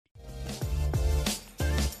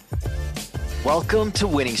Welcome to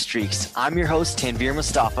Winning Streaks. I'm your host, Tanvir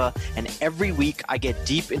Mustafa, and every week I get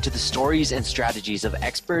deep into the stories and strategies of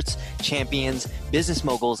experts, champions, business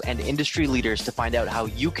moguls, and industry leaders to find out how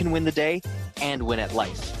you can win the day and win at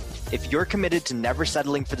life. If you're committed to never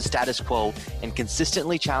settling for the status quo and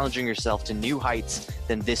consistently challenging yourself to new heights,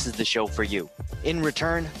 then this is the show for you. In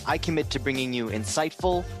return, I commit to bringing you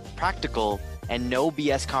insightful, practical, and no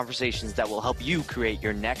BS conversations that will help you create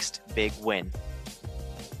your next big win.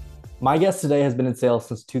 My guest today has been in sales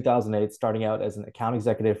since 2008, starting out as an account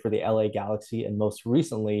executive for the LA Galaxy, and most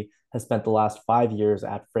recently has spent the last 5 years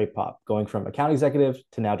at FreightPOP, going from account executive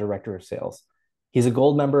to now director of sales. He's a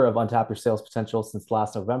gold member of Untap Your Sales Potential since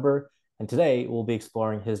last November, and today we'll be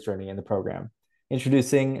exploring his journey in the program.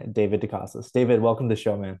 Introducing David De Casas. David, welcome to the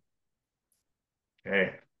show, man.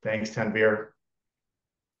 Hey, thanks, Tanvir.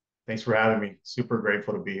 Thanks for having me. Super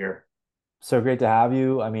grateful to be here. So great to have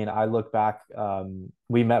you. I mean, I look back,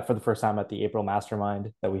 we met for the first time at the April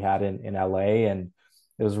Mastermind that we had in LA, and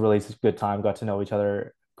it was really a good time, got to know each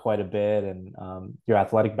other quite a bit and your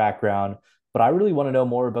athletic background. But I really want to know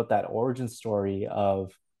more about that origin story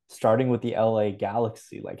of starting with the LA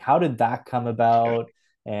Galaxy. Like, how did that come about,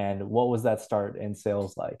 and what was that start in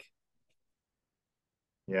sales like?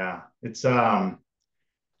 Yeah, it's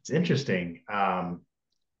interesting.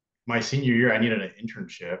 My senior year, I needed an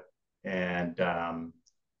internship, and now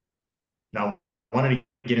I wanted to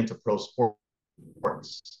get into pro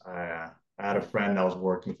sports. I had a friend that was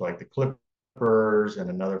working for like the Clippers, and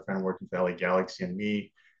another friend working for LA Galaxy, and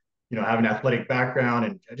me, have an athletic background,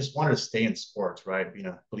 and I just wanted to stay in sports, right? Being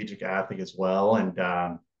a collegiate athlete as well, and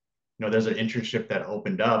there's an internship that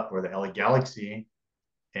opened up for the LA Galaxy,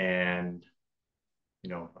 and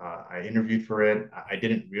I interviewed for it. I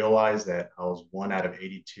didn't realize that I was one out of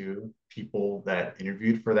 82 people that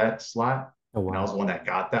interviewed for that slot, Oh, and I was wow. the one that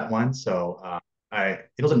got that one. So it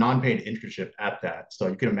was a non-paid internship at that. So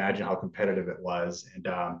you can imagine how competitive it was, and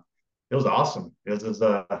it was awesome. It was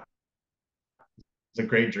a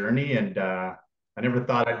great journey, and I never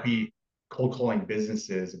thought I'd be cold calling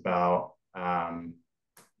businesses about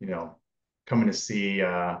you know coming to see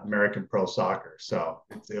American pro soccer. So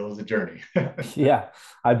it was a journey. Yeah,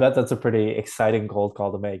 I bet that's a pretty exciting cold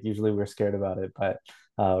call to make. Usually we're scared about it, but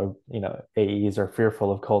AEs are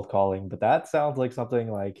fearful of cold calling. But that sounds like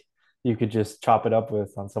something like you could just chop it up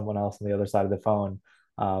with on someone else on the other side of the phone,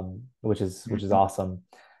 which is awesome.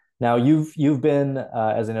 Now you've been,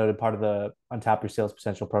 as I noted, part of the Untap Your Sales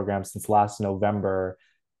Potential program since last November.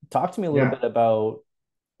 Talk to me a little Yeah. bit about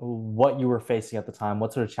what you were facing at the time,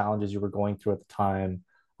 what sort of challenges you were going through at the time,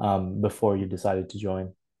 before you decided to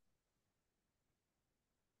join.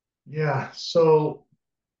 Yeah. So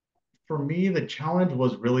for me, the challenge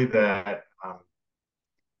was really that,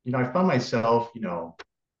 I found myself,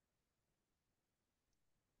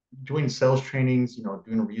 doing sales trainings,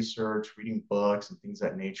 doing research, reading books and things of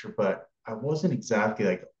that nature, but I wasn't exactly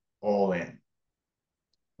like all in,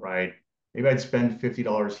 right? Maybe I'd spend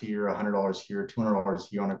 $50 here, $100 here, $200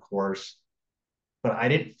 here on a course, but I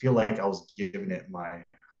didn't feel like I was giving it my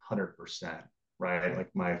 100%, right? Like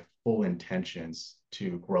my full intentions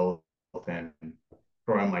to grow and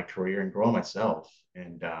grow in my career and grow myself.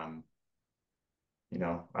 And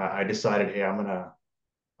I decided, hey, I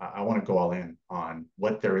want to go all in on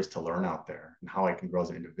what there is to learn out there and how I can grow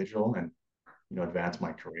as an individual and advance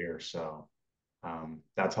my career. So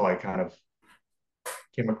that's how I kind of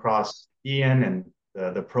came across Ian and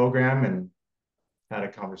the program and had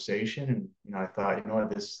a conversation. And I thought, you know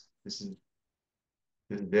what, this is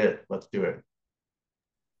it. Let's do it.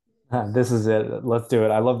 This is it. Let's do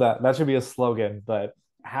it. I love that. That should be a slogan. But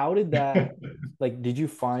how did that, like, did you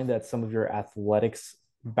find that some of your athletics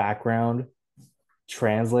background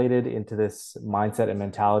translated into this mindset and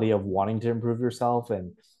mentality of wanting to improve yourself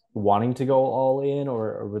and wanting to go all in,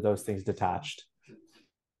 or were those things detached?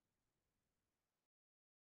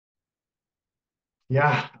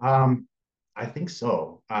 Yeah, I think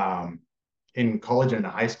so. In college and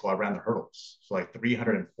in high school, I ran the hurdles. So like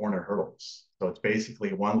 300 and 400 hurdles. So it's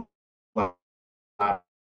basically one lap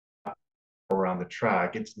around the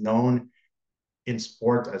track. It's known in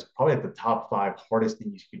sports as probably at the top five hardest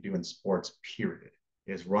things you could do in sports, period,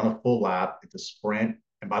 is run a full lap. It's a sprint.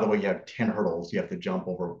 And by the way, you have 10 hurdles you have to jump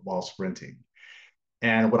over while sprinting.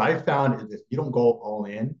 And what I found is if you don't go all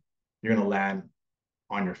in, you're going to land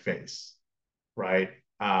on your face, right?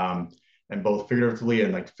 And both figuratively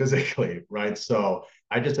and like physically, right? So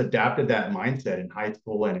I just adapted that mindset in high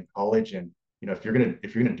school and in college. And if you're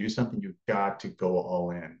gonna do something, you've got to go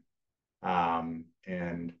all in.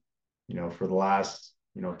 And for the last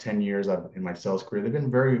 10 years I've in my sales career, they've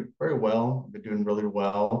been very, very well. I've been doing really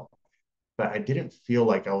well, but I didn't feel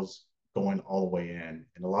like I was going all the way in.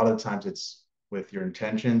 And a lot of the times it's with your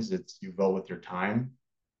intentions, it's you vote with your time,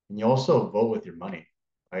 and you also vote with your money,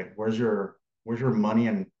 right? Where's your money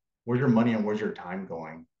and where's your time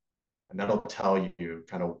going? And that'll tell you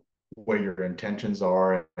kind of where your intentions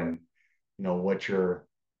are and what you're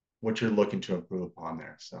looking to improve upon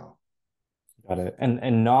there. So Got it.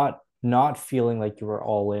 And not feeling like you were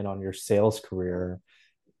all in on your sales career.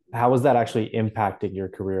 How was that actually impacting your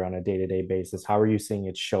career on a day-to-day basis? How are you seeing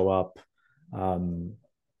it show up, um,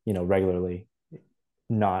 regularly,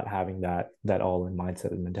 not having that all-in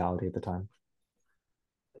mindset and mentality at the time?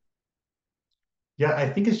 yeah, I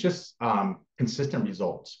think it's just consistent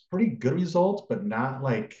results, pretty good results, but not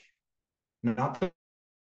the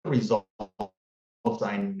results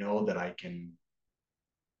I know that I can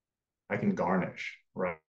garnish,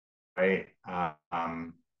 right? Right.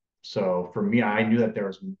 So for me, I knew that there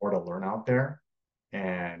was more to learn out there.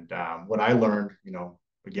 And what I learned,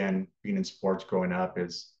 again, being in sports growing up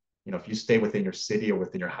is, if you stay within your city or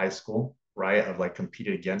within your high school, right, of like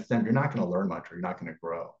competing against them, you're not going to learn much or you're not going to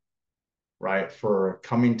grow, right? For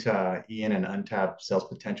coming to Ian and untapped sales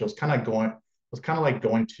potential, it was kind of like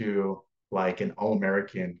going to like an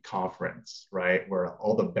all-American conference, right? Where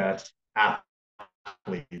all the best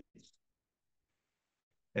athletes,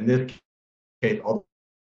 in this case, all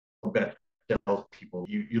best people.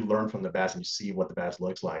 You learn from the best and you see what the best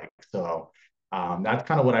looks like. So that's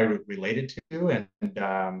kind of what I related to, and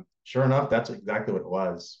sure enough, that's exactly what it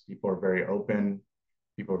was. People are very open.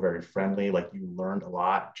 People are very friendly. Like you learned a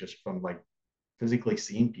lot just from like physically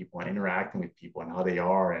seeing people and interacting with people and how they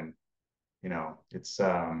are, and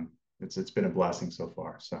it's been a blessing so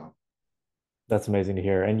far. So That's amazing to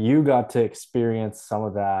hear. And you got to experience some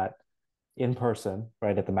of that in person,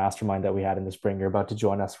 right, at the mastermind that we had in the spring. You're about to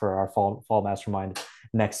join us for our fall mastermind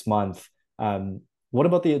next month. What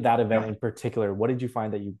about that event yeah, in particular? What did you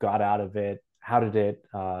find that you got out of it? How did it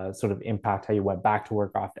sort of impact how you went back to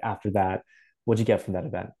work after that? What did you get from that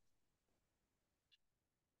event?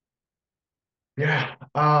 yeah.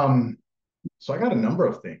 So I got a number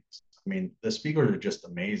of things. I mean, the speakers are just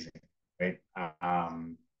amazing, right?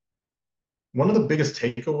 One of the biggest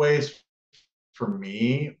takeaways for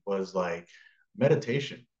me was like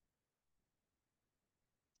meditation.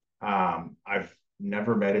 I've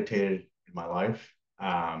never meditated in my life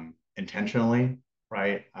intentionally,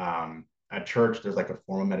 right? At church, there's like a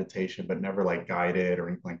form of meditation, but never like guided or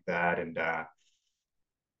anything like that. And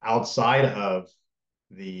outside of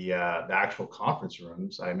the actual conference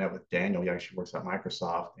rooms, I met with Daniel. He actually works at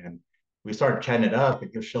Microsoft, and we started chatting it up.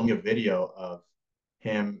 And he was showing me a video of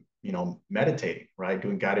him, meditating, right,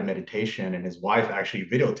 doing guided meditation, and his wife actually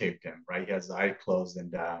videotaped him, right. He has his eyes closed,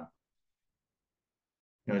 and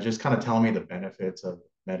just kind of telling me the benefits of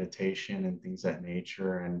meditation and things of that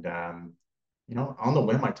nature. And on the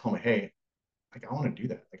whim, I told him, hey, like I want to do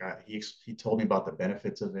that. Like he told me about the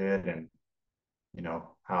benefits of it, and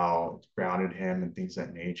how it's grounded him and things of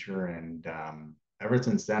that nature. And ever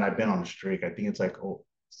since then, I've been on a streak. I think it's like,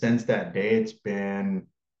 since that day,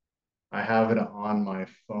 I have it on my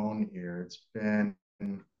phone here.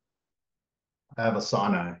 I have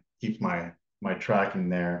Asana, keeps my tracking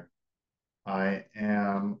there. I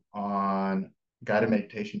am on guided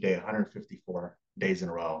meditation day 154 days in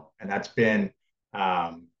a row. And that's been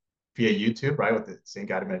via YouTube, right? With the same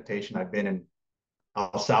guided meditation. I've been in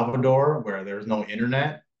El Salvador where there's no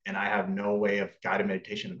internet and I have no way of guided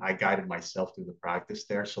meditation. I guided myself through the practice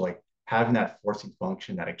there. So like having that forcing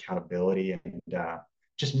function, that accountability, and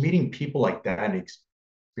just meeting people like that and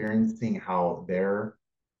experiencing how they're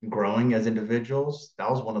growing as individuals, that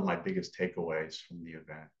was one of my biggest takeaways from the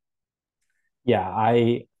event. Yeah,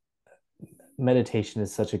 I meditation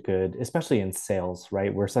is such a good, especially in sales,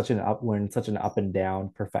 right? We're in such an up and down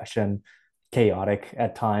profession, chaotic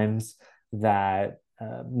at times, that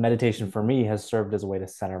meditation for me has served as a way to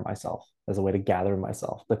center myself, as a way to gather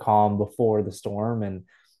myself, the calm before the storm, and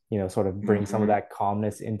sort of bring some of Mm-hmm. that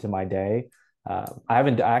calmness into my day. I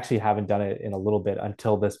actually haven't done it in a little bit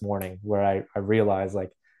until this morning, where I realized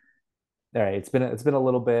like, all right, it's been a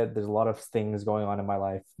little bit. There's a lot of things going on in my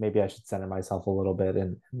life. Maybe I should center myself a little bit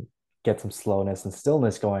and get some slowness and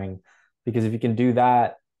stillness going. Because if you can do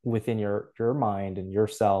that within your mind and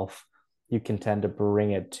yourself, you can tend to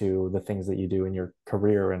bring it to the things that you do in your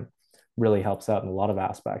career, and really helps out in a lot of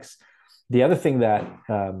aspects. The other thing that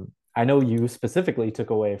I know you specifically took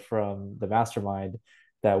away from the mastermind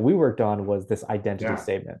that we worked on was this identity Yeah.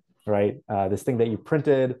 statement, right? This thing that you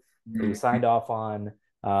printed, that you Mm-hmm. signed off on.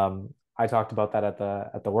 I talked about that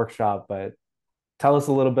at the workshop, but tell us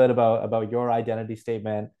a little bit about your identity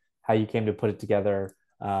statement, how you came to put it together,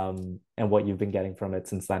 and what you've been getting from it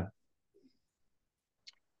since then.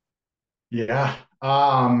 Yeah.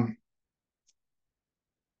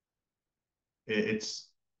 It, it's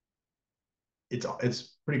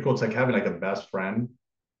it's pretty cool. It's like having like a best friend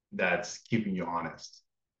that's keeping you honest.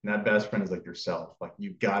 And that best friend is like yourself. Like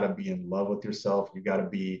you gotta be in love with yourself. You gotta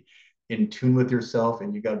be in tune with yourself,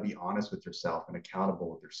 and you gotta be honest with yourself and accountable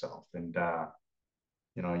with yourself. And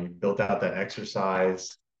you built out that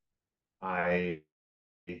exercise. I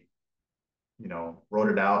wrote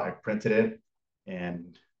it out. I printed it,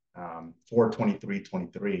 and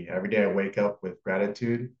 4/23/23. Every day I wake up with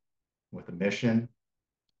gratitude, with a mission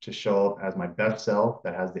to show up as my best self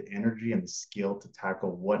that has the energy and the skill to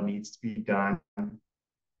tackle what needs to be done,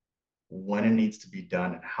 when it needs to be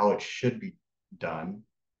done, and how it should be done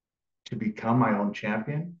to become my own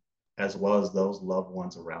champion, as well as those loved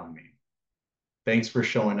ones around me. Thanks for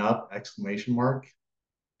showing up! Exclamation mark.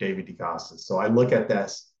 David De Casas. So I look at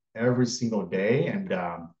this every single day, and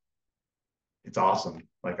it's awesome.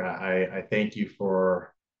 Like I thank you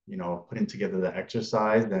for putting together the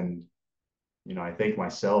exercise, and I thank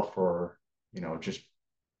myself for just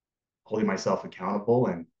holding myself accountable,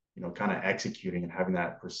 and kind of executing and having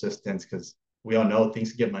that persistence, because we all know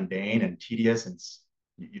things get mundane and tedious, and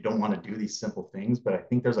you don't want to do these simple things, but I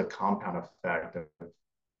think there's a compound effect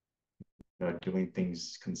of doing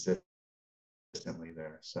things consistently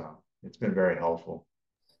there. So it's been very helpful.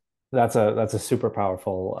 That's a super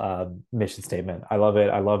powerful mission statement. I love it.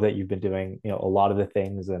 I love that you've been doing, a lot of the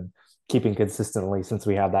things and keeping consistently since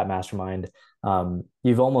we had that mastermind.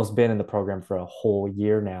 You've almost been in the program for a whole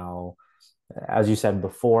year now. As you said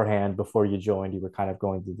beforehand, before you joined, you were kind of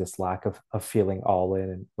going through this lack of feeling all in,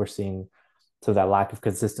 and we're seeing so that lack of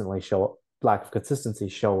consistency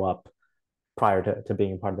show up prior to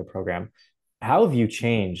being part of the program. How have you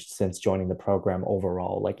changed since joining the program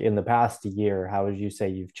overall? Like in the past year, how would you say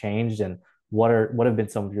you've changed, and what have been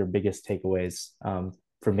some of your biggest takeaways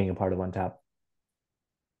from being a part of OneTap?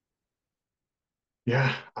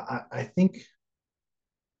 Yeah, I think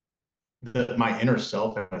that my inner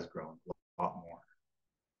self has grown a lot more,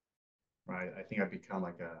 right? I think I've become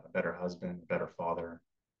like a better husband, a better father,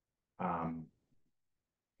 um,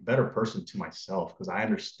 better person to myself, because I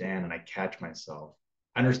understand and I catch myself.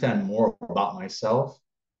 I understand more about myself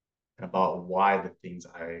and about why the things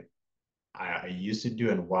I used to do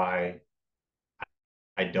and why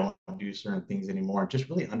I don't do certain things anymore. Just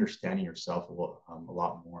really understanding yourself a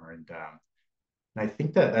lot more, and I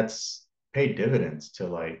think that that's paid dividends to,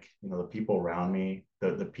 like, the people around me,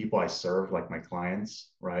 the people I serve, like my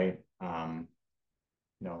clients, right? One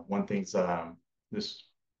thing's this.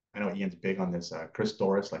 I know Ian's big on this. Chris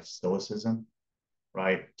Doris, like stoicism,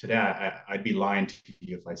 right? Today, I'd be lying to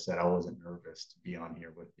you if I said I wasn't nervous to be on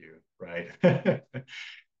here with you, right?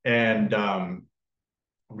 And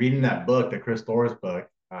reading that book, the Chris Doris book,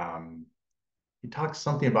 he talks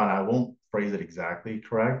something about, I won't phrase it exactly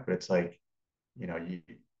correct, but it's like, you know,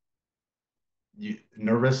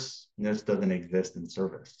 nervousness doesn't exist in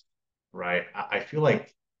service, right? I feel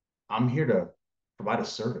like I'm here to provide a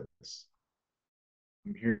service.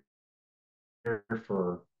 I'm here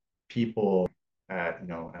for people at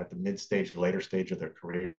the mid stage, the later stage of their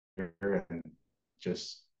career, and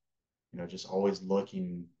just just always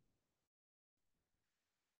looking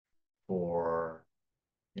for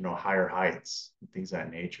higher heights and things of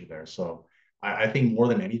that nature there. So I think more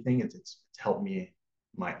than anything, it's helped me,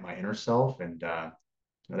 my inner self, and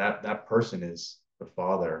that person is the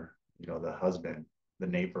father, the husband, the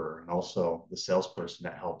neighbor, and also the salesperson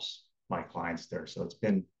that helps my clients there. So it's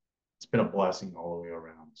been a blessing all the way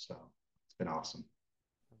around. So it's been awesome.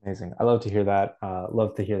 Amazing. I love to hear that.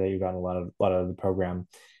 Love to hear that you've gotten a lot of the program.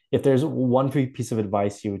 If there's one piece of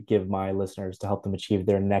advice you would give my listeners to help them achieve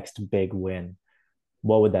their next big win,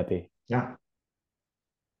 what would that be? Yeah,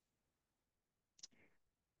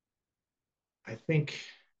 I think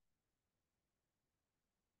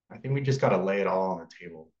I think we just got to lay it all on the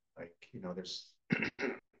table. Like, there's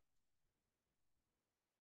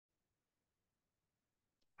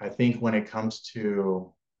I think when it comes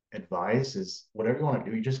to advice, is whatever you want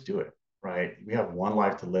to do, you just do it, right? We have one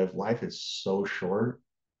life to live. Life is so short.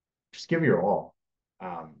 Just give it your all.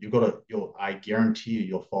 I guarantee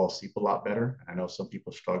you'll fall asleep a lot better. I know some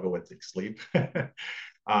people struggle with sleep. I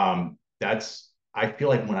feel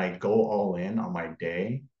like when I go all in on my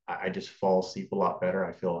day, I just fall asleep a lot better.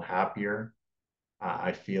 I feel happier.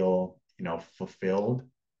 I feel, fulfilled.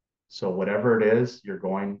 So whatever it is you're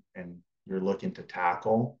going and you're looking to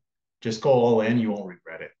tackle, just go all in. You won't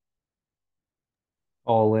regret it.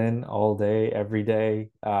 All in, all day, every day.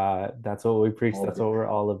 That's what we preach. All That's day, what we're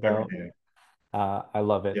all every about. day. I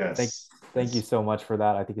love it. Yes. Thank you Yes. so much for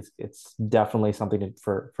that. I think it's definitely something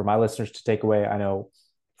for my listeners to take away. I know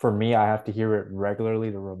for me, I have to hear it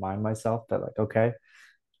regularly to remind myself that, like, okay,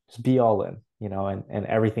 just be all in, and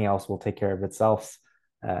everything else will take care of itself.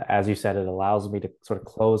 As you said, it allows me to sort of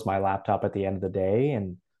close my laptop at the end of the day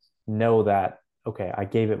and know that, okay, I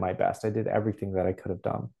gave it my best. I did everything that I could have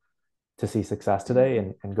done to see success today,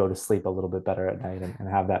 Mhm. and go to sleep a little bit better at night, and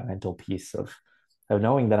have that mental peace of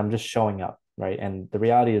knowing that I'm just showing up, right? And the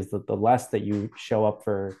reality is that the less that you show up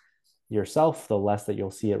for yourself, the less that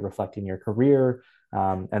you'll see it reflecting your career,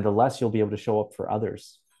 and the less you'll be able to show up for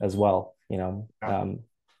others as well. Yeah.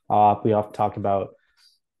 We often talk about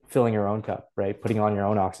filling your own cup, right? Putting on your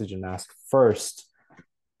own oxygen mask first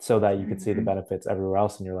so that you can see the Mhm. benefits everywhere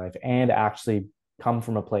else in your life, and actually come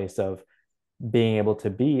from a place of being able to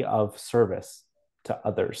be of service to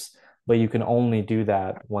others. But you can only do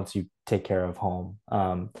that once you take care of home.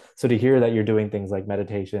 So to hear that you're doing things like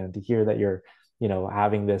meditation, to hear that you're,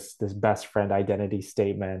 having this best friend identity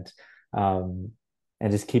statement, um,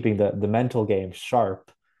 and just keeping the mental game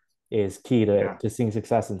sharp is key to Yeah. seeing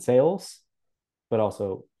success in sales, but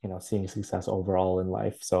also, seeing success overall in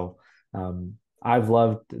life. So I've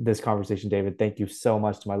loved this conversation, David. Thank you so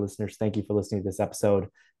much to my listeners. Thank you for listening to this episode,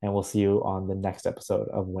 and we'll see you on the next episode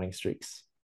of Winning Streaks.